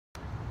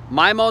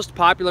My most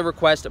popular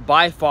request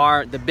by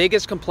far, the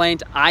biggest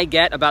complaint I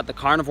get about the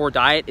carnivore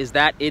diet is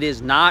that it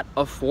is not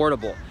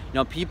affordable. You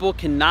know, people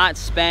cannot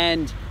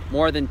spend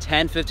more than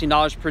 $10,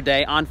 $15 per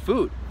day on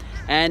food.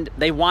 And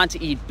they want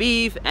to eat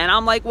beef, and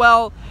I'm like,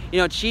 well, you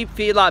know, cheap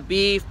feedlot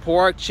beef,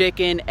 pork,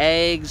 chicken,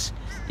 eggs,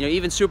 you know,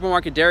 even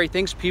supermarket dairy,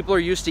 things people are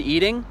used to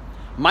eating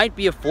might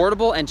be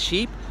affordable and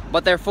cheap,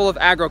 but they're full of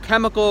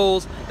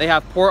agrochemicals. They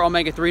have poor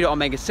omega-3 to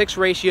omega-6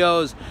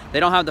 ratios. They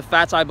don't have the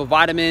fat soluble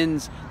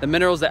vitamins, the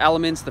minerals, the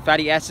elements, the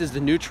fatty acids,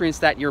 the nutrients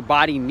that your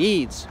body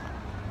needs.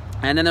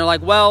 And then they're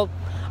like, well,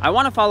 I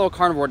want to follow a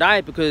carnivore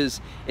diet because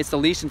it's the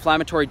least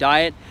inflammatory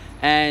diet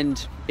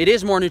and it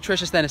is more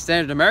nutritious than a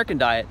standard American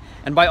diet.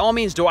 And by all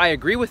means do I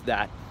agree with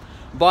that.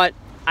 But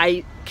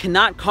I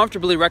cannot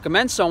comfortably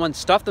recommend someone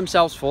stuff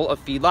themselves full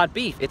of feedlot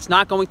beef. It's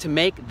not going to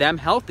make them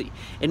healthy.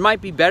 It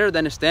might be better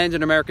than a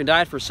standard American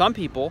diet for some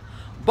people,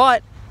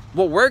 but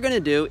what we're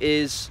gonna do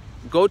is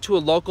go to a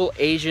local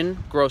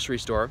Asian grocery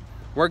store.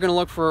 We're gonna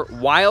look for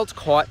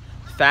wild-caught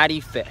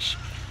fatty fish.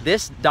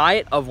 This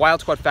diet of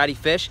wild-caught fatty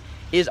fish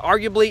is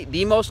arguably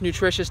the most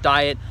nutritious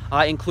diet,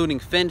 including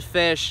finned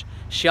fish,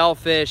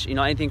 shellfish, you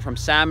know, anything from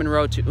salmon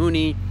roe to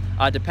uni,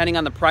 depending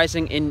on the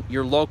pricing in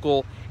your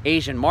local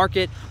Asian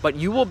market. But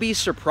you will be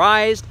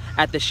surprised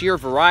at the sheer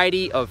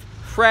variety of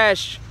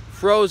fresh,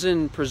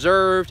 frozen,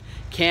 preserved,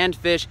 canned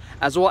fish,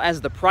 as well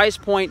as the price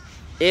point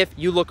if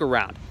you look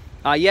around.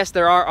 Yes,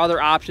 there are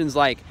other options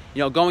like,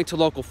 you know, going to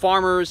local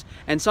farmers,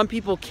 and some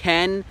people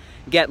can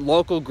get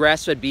local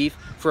grass-fed beef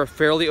for a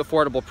fairly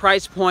affordable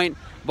price point,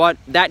 but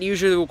that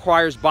usually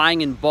requires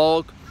buying in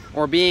bulk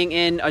or being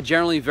in a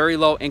generally very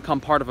low income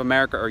part of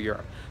America or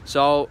Europe.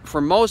 So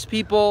for most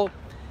people,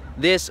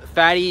 this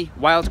fatty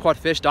wild-caught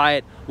fish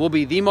diet will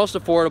be the most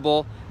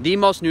affordable, the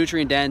most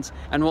nutrient dense,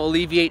 and will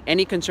alleviate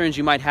any concerns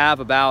you might have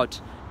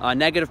about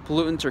negative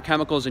pollutants or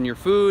chemicals in your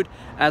food,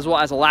 as well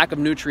as a lack of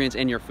nutrients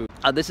in your food.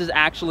 This is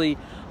actually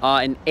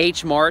an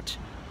H Mart.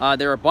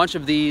 There are a bunch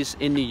of these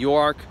in New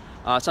York.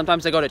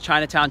 Sometimes I go to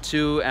Chinatown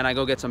too, and I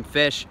go get some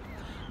fish.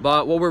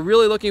 But what we're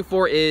really looking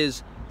for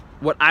is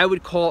what I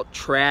would call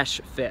trash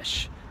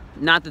fish.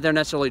 Not that they're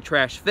necessarily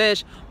trash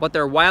fish, but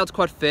they're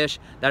wild-caught fish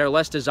that are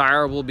less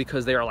desirable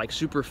because they are like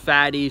super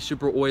fatty,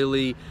 super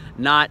oily,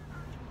 not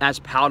as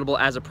palatable,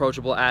 as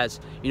approachable as,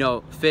 you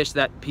know, fish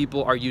that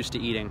people are used to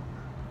eating.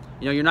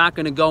 You know, you're not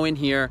going to go in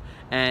here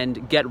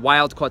and get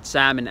wild-caught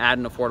salmon at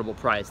an affordable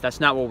price. That's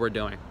not what we're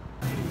doing.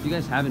 If you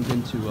guys haven't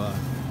been to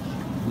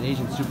an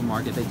Asian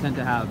supermarket, they tend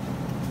to have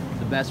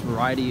the best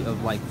variety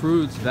of like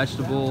fruits,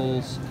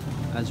 vegetables,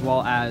 as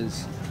well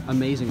as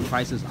amazing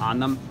prices on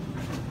them.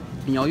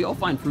 You know, you'll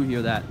find fruit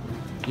here that,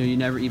 you know, you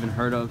never even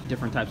heard of.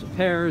 Different types of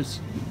pears,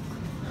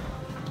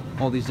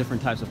 all these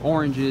different types of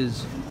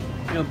oranges,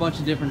 you know, a bunch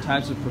of different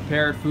types of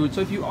prepared food.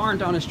 So if you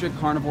aren't on a strict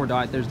carnivore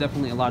diet, there's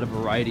definitely a lot of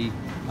variety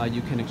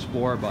you can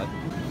explore. But,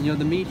 you know,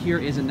 the meat here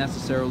isn't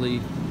necessarily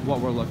what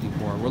we're looking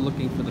for. We're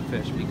looking for the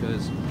fish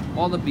because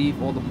all the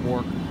beef, all the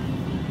pork,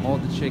 all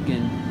the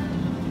chicken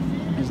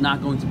is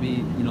not going to be,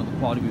 you know, the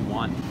quality we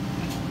want.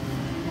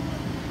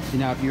 You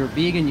know, if you're a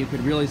vegan, you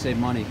could really save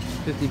money.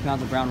 15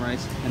 pounds of brown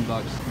rice,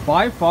 $10.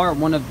 By far,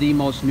 one of the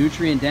most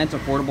nutrient-dense,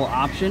 affordable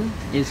option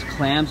is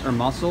clams or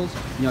mussels.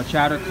 You know,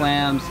 chowder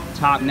clams,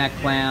 top neck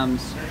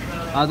clams.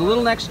 The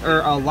little necks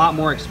are a lot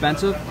more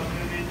expensive,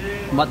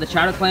 but the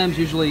chowder clams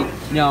usually,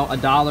 you know,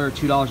 $1 or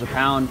 $2 a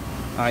pound.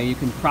 You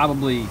can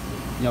probably,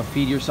 you know,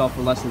 feed yourself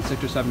for less than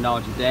 $6 or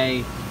 $7 a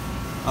day.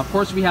 Of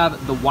course, we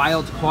have the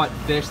wild-caught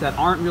fish that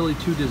aren't really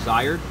too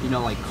desired. You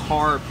know, like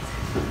carp,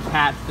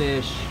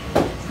 catfish,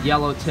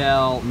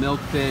 yellowtail,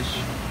 milkfish,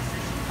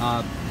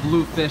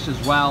 bluefish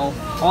as well.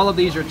 All of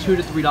these are $2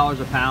 to $3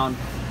 a pound,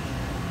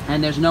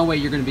 and there's no way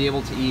you're going to be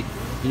able to eat,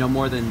 you know,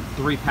 more than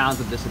 3 pounds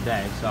of this a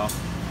day. So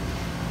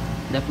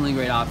definitely a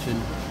great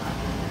option.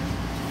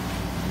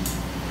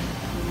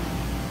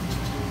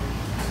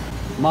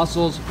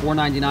 Mussels,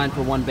 $4.99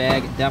 for one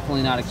bag.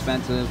 Definitely not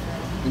expensive.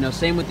 You know,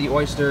 same with the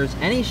oysters.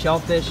 Any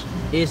shellfish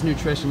is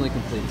nutritionally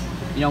complete.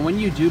 You know, when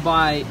you do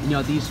buy, you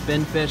know, these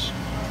fin fish,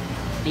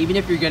 even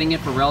if you're getting it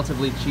for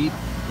relatively cheap,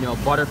 you know,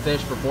 butterfish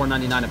for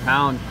 $4.99 a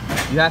pound,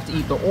 you have to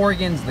eat the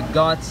organs, the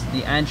guts,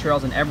 the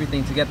entrails, and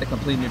everything to get the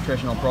complete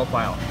nutritional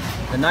profile.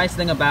 The nice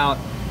thing about,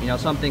 you know,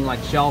 something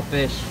like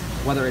shellfish,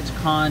 whether it's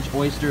conch,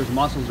 oysters,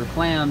 mussels, or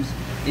clams,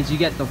 is you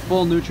get the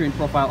full nutrient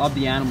profile of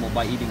the animal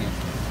by eating it.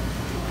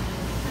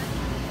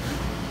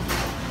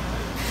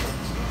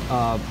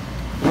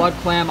 Blood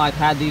clam, I've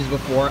had these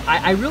before.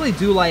 I really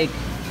do like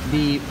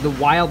the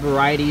wild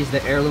varieties,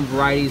 the heirloom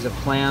varieties of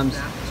clams.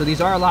 So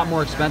these are a lot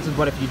more expensive,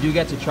 but if you do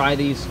get to try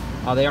these,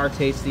 they are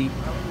tasty.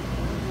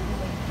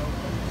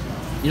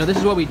 You know, this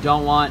is what we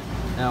don't want,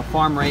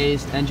 farm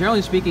raised. And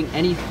generally speaking,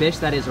 any fish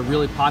that is a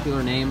really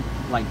popular name,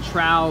 like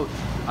trout,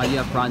 you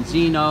have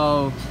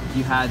bronzino,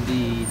 you had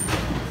the,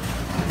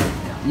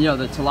 you know,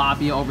 the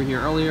tilapia over here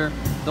earlier.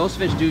 Those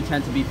fish do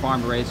tend to be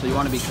farm raised, so you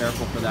want to be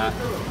careful for that.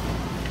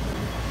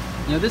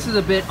 You know, this is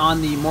a bit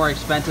on the more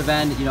expensive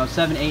end, you know,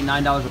 $7, $8,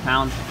 $9 a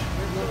pound.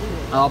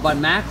 But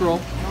mackerel,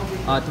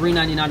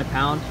 $3.99 a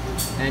pound,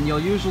 and you'll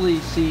usually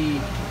see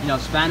You know,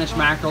 Spanish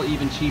mackerel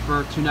even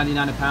cheaper,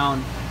 $2.99 a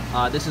pound.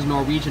 This is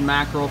Norwegian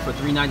mackerel for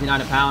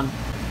 $3.99 a pound.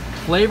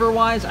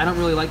 Flavor-wise, I don't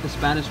really like the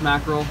Spanish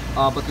mackerel,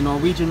 but the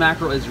Norwegian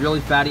mackerel is really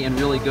fatty and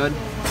really good.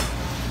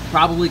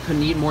 Probably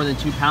couldn't eat more than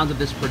 2 pounds of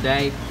this per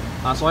day.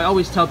 So I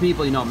always tell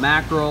people, you know,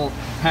 mackerel,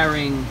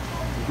 herring,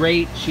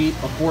 great, cheap,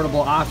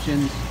 affordable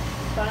options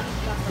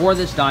for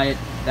this diet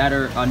that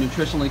are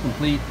nutritionally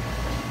complete.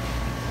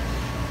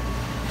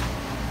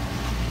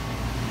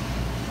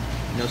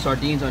 You know,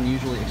 sardines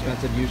unusually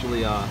expensive.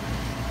 Usually,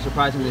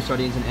 surprisingly,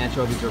 sardines and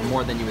anchovies are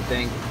more than you would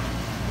think.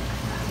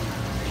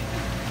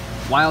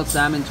 Wild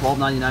salmon,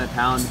 $12.99 a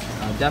pound.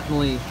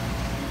 Definitely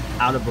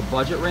out of a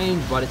budget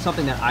range, but it's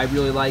something that I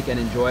really like and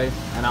enjoy,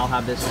 and I'll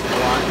have this a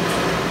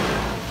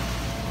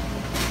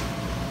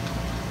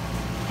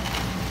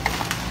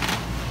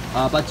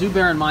lot. But do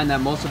bear in mind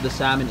that most of the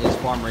salmon is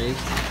farm raised.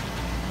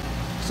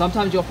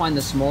 Sometimes you'll find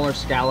the smaller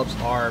scallops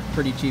are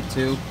pretty cheap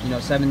too. You know,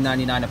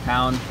 $7.99 a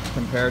pound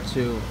compared to,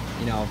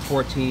 you know,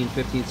 $14,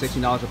 $15,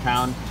 $16 a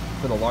pound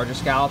for the larger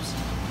scallops.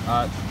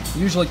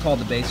 Usually called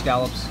the bay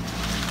scallops.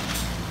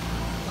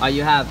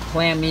 You have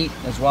clam meat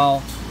as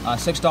well.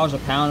 $6 a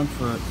pound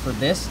for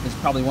this is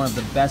probably one of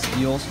the best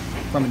deals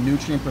from a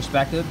nutrient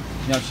perspective.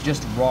 You know, it's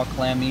just raw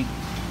clam meat.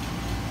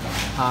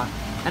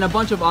 And a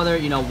bunch of other,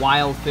 you know,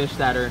 wild fish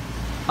that are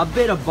a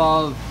bit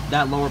above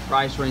that lower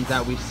price range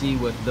that we see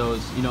with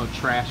those, you know,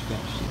 trash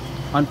fish.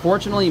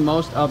 Unfortunately,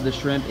 most of the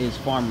shrimp is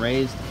farm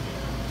raised.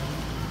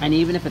 And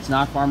even if it's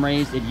not farm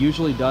raised, it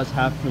usually does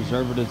have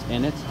preservatives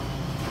in it.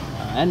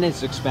 And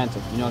it's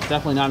expensive. You know, it's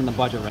definitely not in the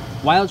budget range.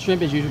 Wild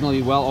shrimp is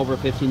usually well over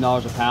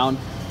 $15 a pound,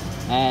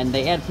 and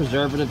they add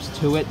preservatives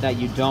to it that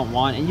you don't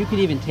want, and you can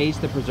even taste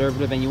the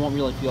preservative and you won't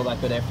really feel that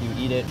good after you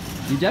eat it.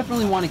 You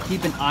definitely want to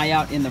keep an eye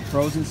out in the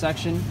frozen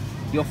section.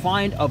 You'll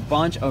find a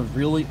bunch of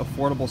really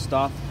affordable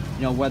stuff,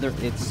 you know, whether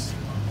it's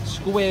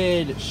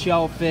squid,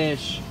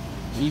 shellfish,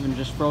 even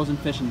just frozen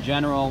fish in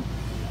general.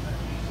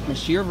 The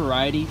sheer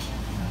variety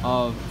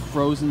of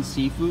frozen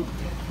seafood,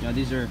 you know,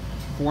 these are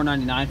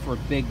 $4.99 for a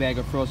big bag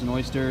of frozen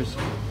oysters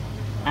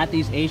at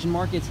these Asian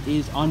markets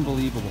is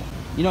unbelievable.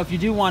 You know, if you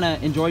do want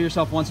to enjoy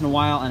yourself once in a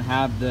while and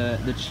have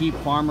the cheap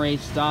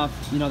farm-raised stuff,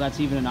 you know,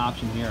 that's even an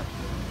option here.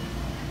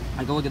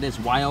 I go look at this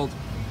wild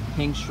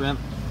pink shrimp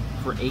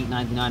for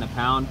 $8.99 a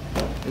pound.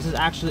 This is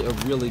actually a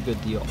really good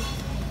deal.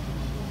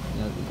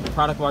 You know, the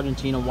product of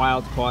Argentina,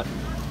 wild caught.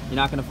 You're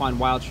not going to find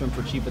wild shrimp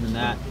for cheaper than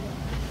that.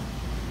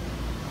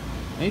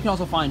 And you can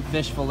also find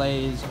fish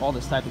fillets, all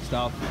this type of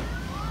stuff.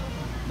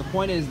 The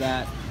point is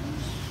that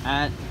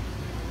at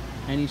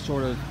any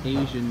sort of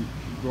Asian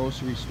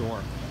grocery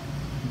store,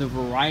 the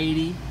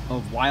variety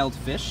of wild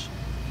fish,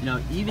 you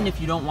know, even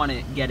if you don't want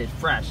to get it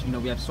fresh, you know,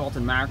 we have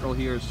salted mackerel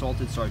here,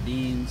 salted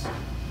sardines,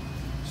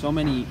 so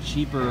many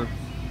cheaper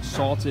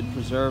salted,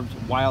 preserved,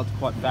 wild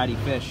caught fatty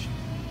fish,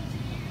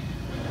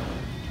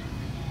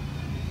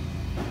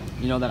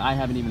 you know, that I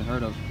haven't even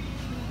heard of.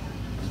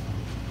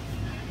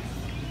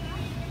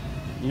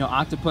 You know,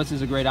 octopus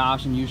is a great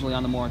option, usually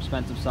on the more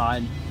expensive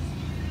side.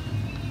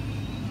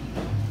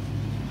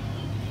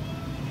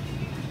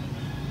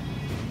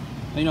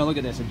 You know, look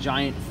at this, a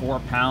giant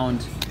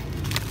 4-pound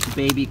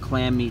baby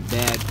clam meat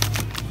bag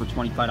for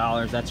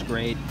 $25. That's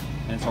great,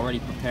 and it's already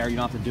prepared. You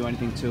don't have to do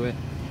anything to it.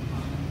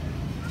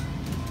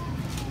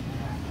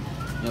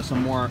 You know,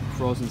 some more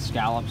frozen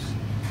scallops.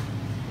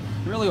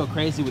 You really go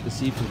crazy with the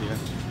seafood here.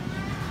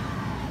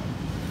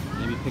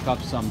 Maybe pick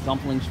up some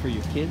dumplings for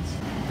your kids.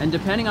 And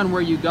depending on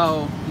where you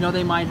go, you know,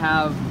 they might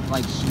have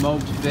like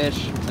smoked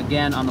fish,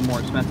 again on the more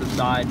expensive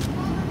side.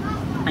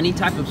 Any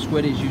type of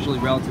squid is usually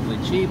relatively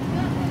cheap.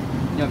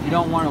 You know, if you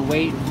don't want to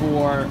wait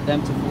for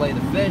them to fillet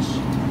the fish,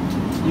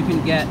 you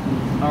can get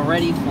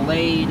already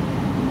filleted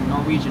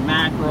Norwegian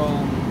mackerel,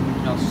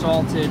 you know,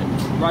 salted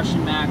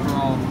Russian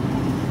mackerel.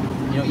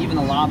 You know, even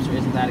the lobster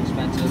isn't that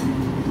expensive.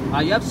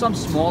 You have some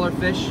smaller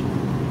fish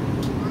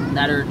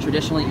that are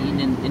traditionally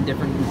eaten in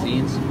different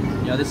cuisines.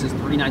 You know, this is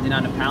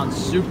 $3.99 a pound,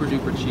 super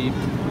duper cheap.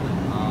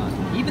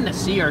 Even the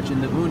sea urchin,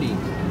 the uni,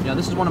 you know,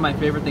 this is one of my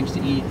favorite things to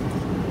eat.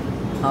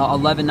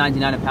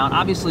 $11.99 a pound.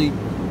 Obviously,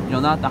 you know,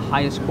 not the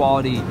highest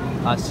quality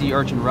sea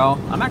urchin roe.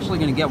 I'm actually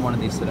going to get one of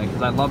these today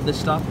because I love this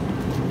stuff.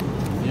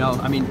 You know,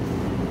 I mean,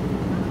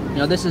 you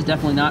know, this is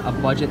definitely not a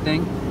budget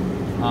thing,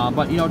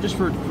 but you know, just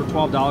for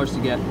 $12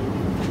 to get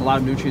a lot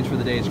of nutrients for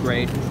the day is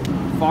great.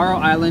 Faroe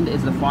Island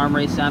is the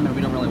farm-raised salmon.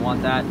 We don't really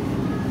want that.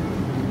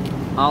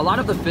 A lot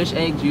of the fish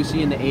eggs you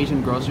see in the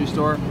Asian grocery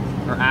store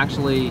are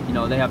actually, you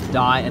know, they have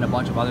dye and a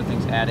bunch of other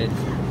things added.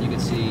 You can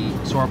see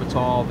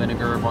sorbitol,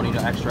 vinegar, bonito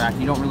extract.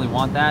 You don't really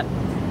want that,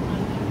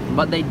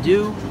 but they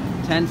do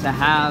tend to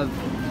have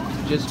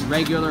just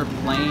regular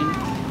plain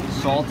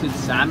salted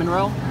salmon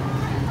roe.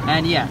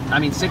 And yeah, I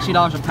mean,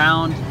 $60 a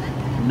pound,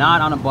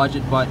 not on a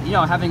budget, but you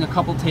know, having a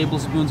couple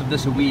tablespoons of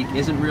this a week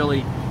isn't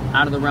really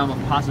out of the realm of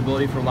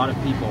possibility for a lot of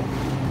people.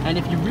 And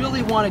if you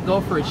really want to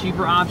go for a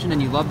cheaper option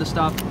and you love the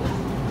stuff,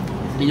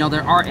 you know,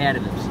 there are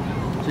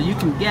additives. So you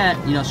can get,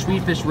 you know,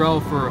 sweet fish roe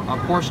for a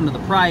portion of the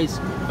price,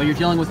 but you're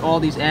dealing with all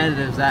these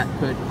additives that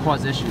could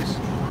cause issues.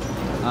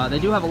 They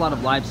do have a lot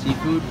of live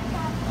seafood.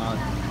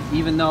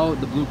 even though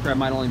the blue crab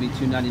might only be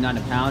 $2.99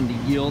 a pound,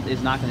 the yield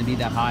is not going to be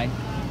that high.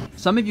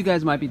 Some of you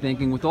guys might be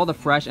thinking, with all the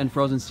fresh and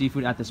frozen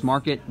seafood at this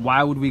market,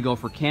 why would we go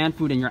for canned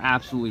food? And you're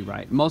absolutely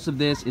right. Most of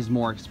this is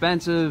more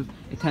expensive.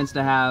 It tends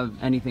to have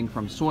anything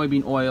from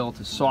soybean oil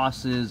to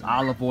sauces,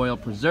 olive oil,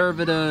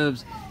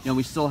 preservatives. You know,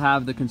 we still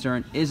have the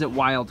concern, is it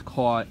wild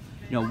caught?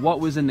 You know, what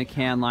was in the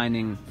can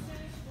lining?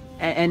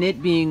 And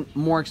it being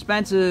more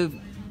expensive,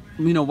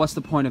 you know, what's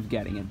the point of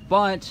getting it?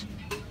 But,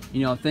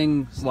 you know,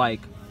 things like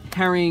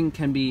herring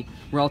can be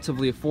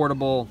relatively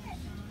affordable.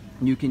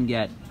 You can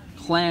get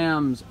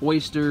clams,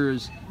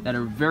 oysters that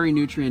are very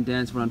nutrient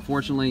dense, but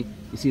unfortunately,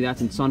 you see that's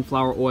in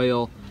sunflower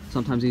oil.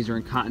 Sometimes these are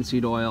in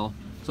cottonseed oil.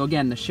 So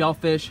again, the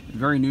shellfish,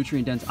 very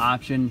nutrient dense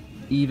option,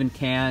 even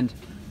canned,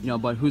 you know,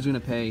 but who's gonna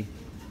pay,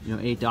 you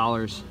know,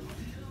 $8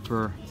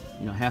 for,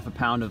 you know, half a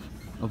pound of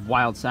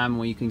wild salmon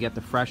when you can get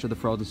the fresh or the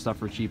frozen stuff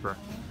for cheaper?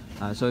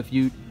 So if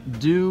you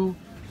do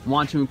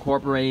want to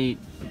incorporate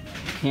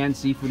canned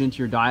seafood into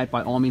your diet,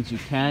 by all means you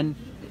can.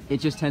 It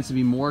just tends to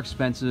be more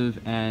expensive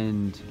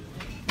and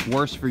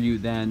worse for you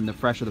than the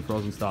fresh or the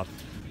frozen stuff.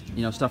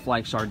 You know, stuff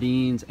like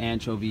sardines,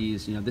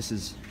 anchovies, you know, this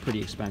is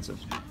pretty expensive.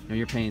 You know,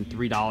 you're paying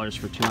 $3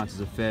 for 2 ounces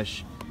of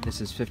fish.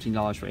 This is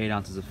 $15 for 8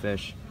 ounces of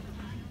fish.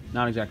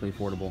 Not exactly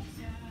affordable.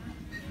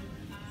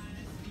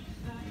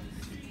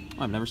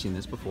 Oh, I've never seen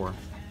this before.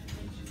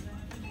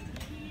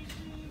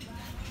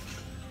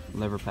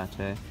 Liver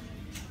pate.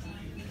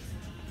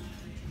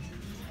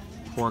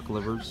 Pork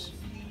livers,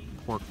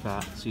 pork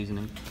fat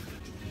seasoning.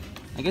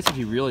 I guess if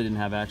you really didn't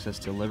have access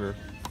to liver,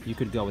 you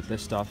could go with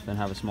this stuff and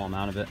have a small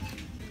amount of it.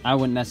 I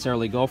wouldn't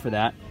necessarily go for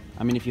that.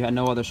 I mean, if you had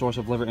no other source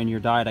of liver in your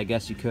diet, I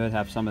guess you could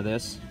have some of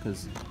this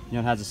because, you know,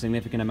 it has a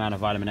significant amount of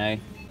vitamin A.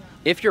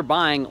 If you're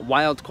buying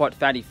wild-caught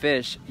fatty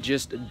fish,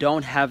 just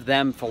don't have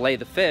them fillet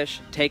the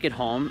fish, take it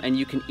home, and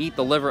you can eat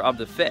the liver of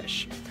the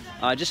fish.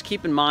 Just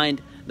keep in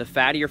mind, the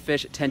fattier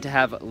fish tend to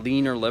have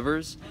leaner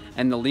livers,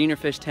 and the leaner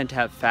fish tend to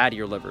have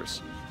fattier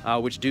livers,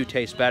 which do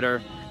taste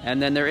better.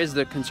 And then there is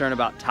the concern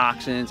about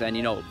toxins and,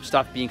 you know,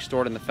 stuff being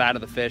stored in the fat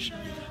of the fish.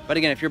 But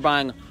again, if you're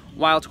buying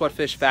wild-caught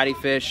fish, fatty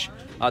fish,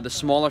 the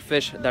smaller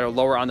fish that are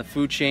lower on the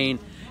food chain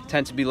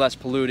tend to be less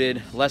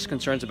polluted, less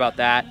concerns about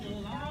that.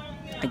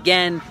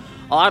 Again,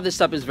 a lot of this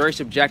stuff is very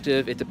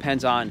subjective. It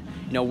depends on,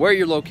 you know, where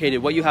you're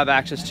located, what you have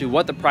access to,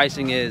 what the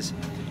pricing is,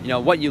 you know,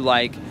 what you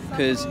like.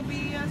 Because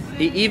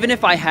even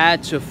if I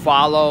had to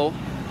follow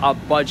a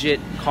budget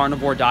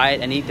carnivore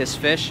diet and eat this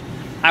fish,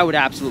 I would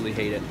absolutely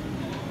hate it.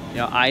 You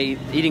know,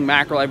 eating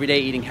mackerel every day,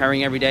 eating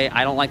herring every day,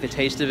 I don't like the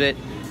taste of it.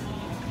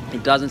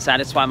 It doesn't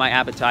satisfy my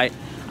appetite.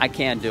 I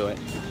can't do it.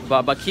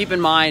 But keep in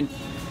mind,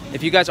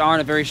 if you guys are on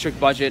a very strict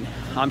budget,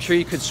 I'm sure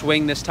you could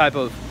swing this type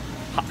of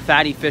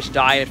fatty fish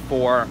diet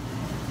for,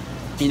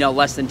 you know,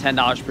 less than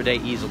 $10 per day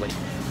easily.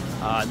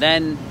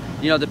 Then,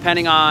 you know,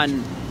 depending on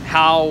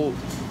how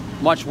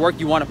much work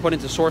you want to put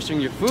into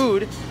sourcing your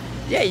food,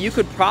 yeah, you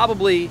could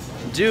probably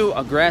do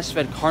a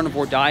grass-fed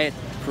carnivore diet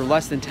for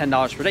less than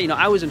 $10 per day. You know,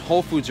 I was in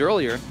Whole Foods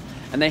earlier,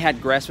 and they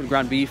had grass-fed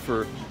ground beef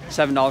for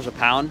 $7 a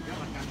pound.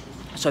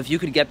 So if you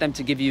could get them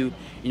to give you,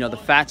 you know, the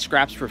fat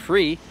scraps for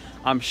free,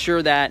 I'm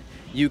sure that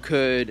you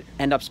could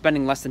end up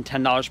spending less than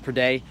 $10 per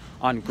day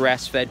on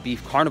grass-fed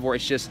beef carnivore.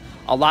 It's just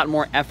a lot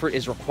more effort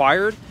is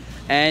required,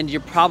 and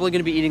you're probably going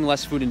to be eating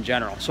less food in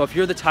general. So if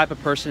you're the type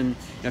of person,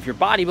 you know, if you're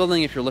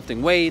bodybuilding, if you're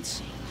lifting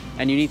weights,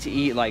 and you need to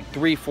eat like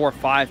 3, 4,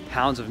 5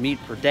 pounds of meat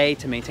per day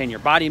to maintain your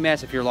body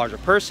mass, if you're a larger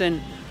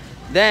person,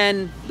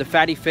 then the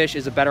fatty fish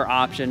is a better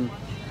option.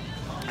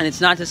 And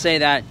it's not to say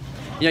that,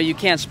 you know, you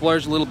can't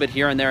splurge a little bit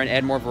here and there and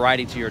add more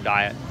variety to your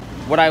diet.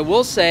 What I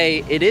will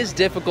say, it is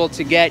difficult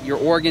to get your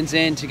organs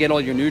in, to get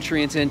all your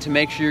nutrients in, to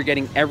make sure you're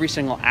getting every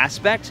single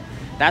aspect.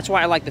 That's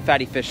why I like the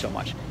fatty fish so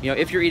much. You know,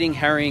 if you're eating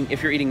herring,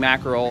 if you're eating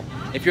mackerel,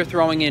 if you're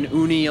throwing in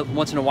uni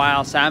once in a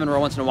while, salmon roe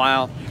once in a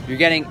while, you're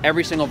getting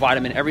every single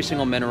vitamin, every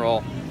single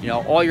mineral, you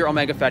know, all your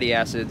omega fatty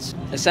acids,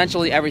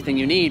 essentially everything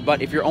you need.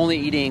 But if you're only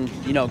eating,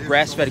 you know,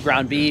 grass-fed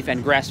ground beef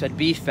and grass-fed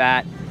beef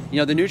fat, you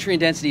know, the nutrient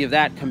density of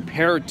that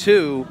compared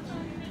to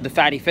the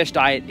fatty fish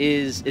diet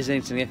is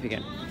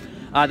insignificant.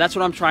 That's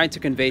what I'm trying to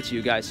convey to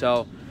you guys.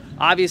 So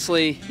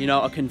obviously, you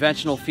know, a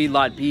conventional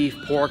feedlot beef,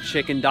 pork,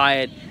 chicken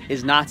diet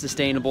is not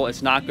sustainable.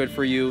 It's not good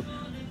for you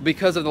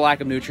because of the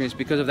lack of nutrients,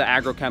 because of the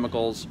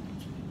agrochemicals.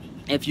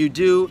 If you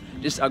do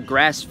just a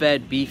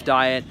grass-fed beef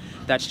diet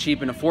that's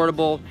cheap and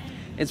affordable,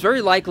 it's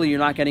very likely you're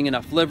not getting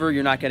enough liver,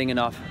 you're not getting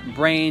enough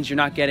brains, you're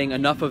not getting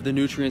enough of the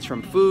nutrients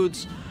from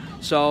foods.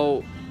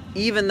 So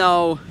even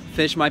though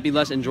fish might be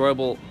less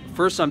enjoyable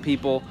for some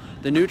people,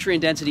 the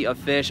nutrient density of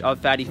fish, of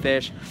fatty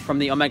fish, from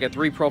the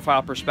omega-3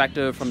 profile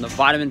perspective, from the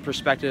vitamin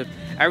perspective,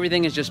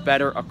 everything is just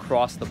better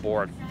across the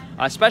board,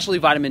 especially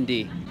vitamin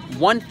D.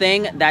 One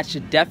thing that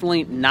should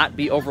definitely not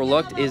be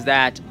overlooked is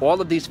that all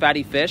of these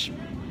fatty fish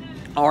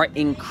are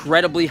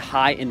incredibly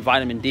high in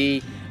vitamin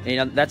D. You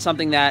know, that's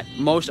something that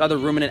most other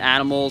ruminant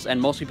animals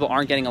and most people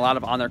aren't getting a lot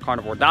of on their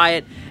carnivore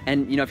diet.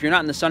 And, you know, if you're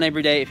not in the sun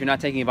every day, if you're not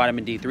taking a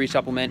vitamin D3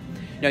 supplement,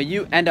 you know,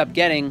 you end up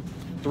getting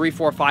 3,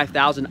 4,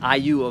 5,000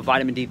 IU of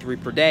vitamin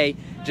D3 per day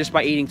just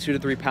by eating 2 to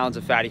 3 pounds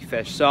of fatty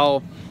fish.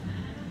 So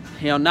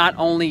You know, not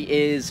only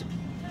is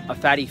a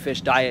fatty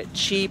fish diet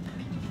cheap,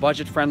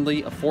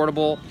 budget-friendly,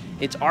 affordable,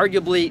 it's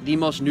arguably the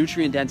most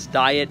nutrient-dense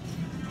diet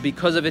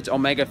because of its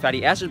omega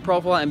fatty acid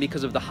profile and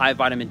because of the high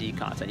vitamin D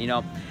content. You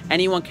know,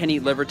 anyone can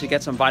eat liver to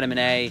get some vitamin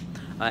A.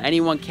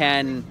 Anyone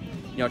can,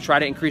 you know, try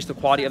to increase the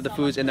quality of the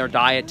foods in their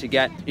diet to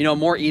get, you know,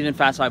 more even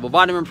fat-soluble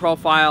vitamin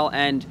profile.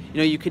 And, you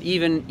know, you could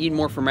even eat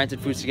more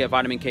fermented foods to get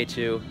vitamin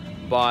K2.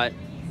 But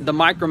the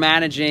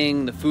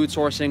micromanaging, the food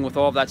sourcing with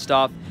all of that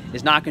stuff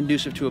is not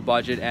conducive to a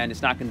budget, and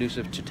it's not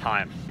conducive to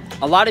time.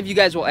 A lot of you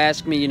guys will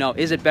ask me, you know,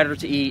 is it better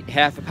to eat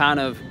half a pound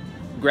of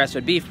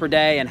grass-fed beef per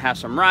day and have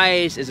some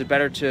rice? Is it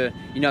better to,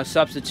 you know,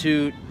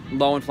 substitute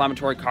low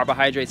inflammatory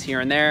carbohydrates here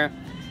and there?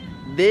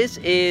 This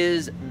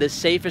is the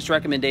safest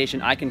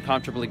recommendation I can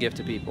comfortably give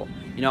to people.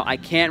 You know, I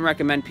can't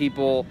recommend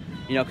people,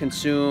 you know,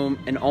 consume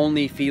an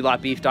only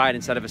feedlot beef diet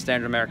instead of a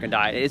standard American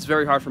diet. It's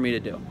very hard for me to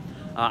do.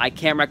 I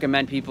can't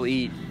recommend people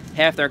eat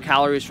half their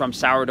calories from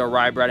sourdough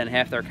rye bread and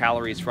half their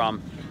calories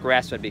from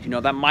grass-fed beef. You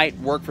know, that might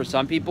work for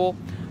some people,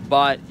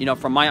 but, you know,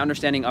 from my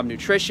understanding of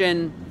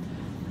nutrition,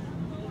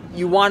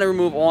 you want to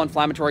remove all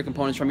inflammatory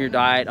components from your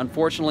diet.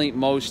 Unfortunately,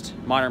 most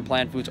modern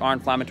plant foods are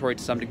inflammatory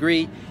to some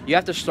degree. You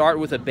have to start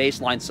with a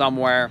baseline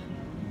somewhere.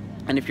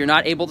 And if you're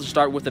not able to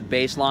start with a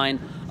baseline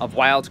of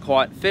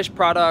wild-caught fish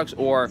products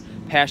or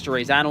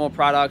pasture-raised animal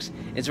products,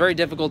 it's very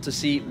difficult to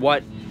see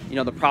what, you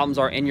know, the problems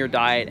are in your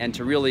diet and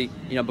to really,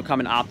 you know, become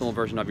an optimal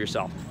version of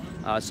yourself.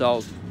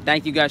 So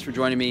thank you guys for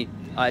joining me.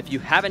 If you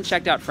haven't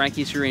checked out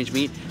Frankie's Free Range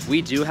Meat,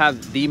 we do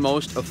have the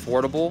most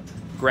affordable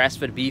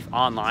grass-fed beef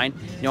online.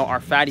 You know, our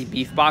fatty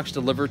beef box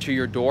delivered to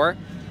your door,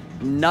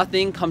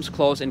 nothing comes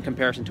close in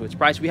comparison to its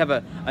price. We have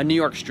a New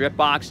York strip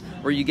box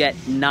where you get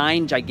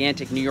 9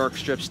 gigantic New York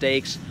strip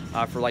steaks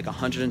for like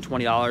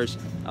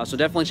 $120. So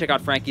definitely check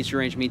out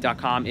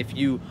frankiesfreerangemeat.com if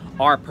you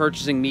are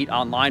purchasing meat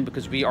online,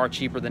 because we are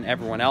cheaper than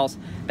everyone else.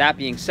 That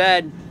being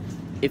said,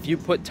 if you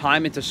put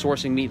time into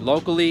sourcing meat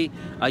locally,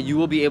 you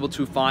will be able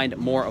to find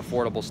more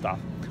affordable stuff.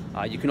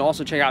 You can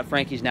also check out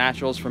Frankie's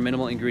Naturals for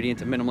minimal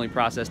ingredients and minimally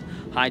processed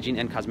hygiene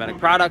and cosmetic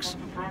products.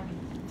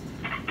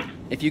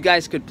 If you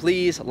guys could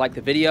please like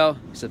the video,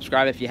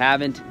 subscribe if you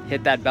haven't,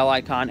 hit that bell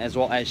icon, as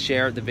well as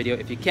share the video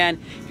if you can.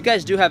 If you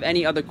guys do have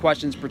any other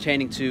questions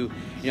pertaining to,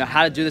 you know,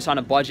 how to do this on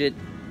a budget,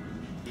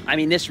 I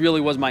mean, this really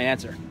was my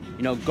answer.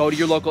 You know, go to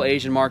your local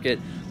Asian market,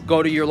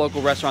 go to your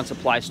local restaurant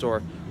supply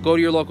store, go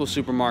to your local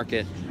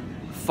supermarket,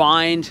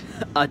 find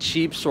a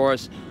cheap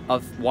source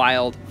of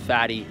wild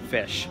fatty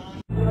fish.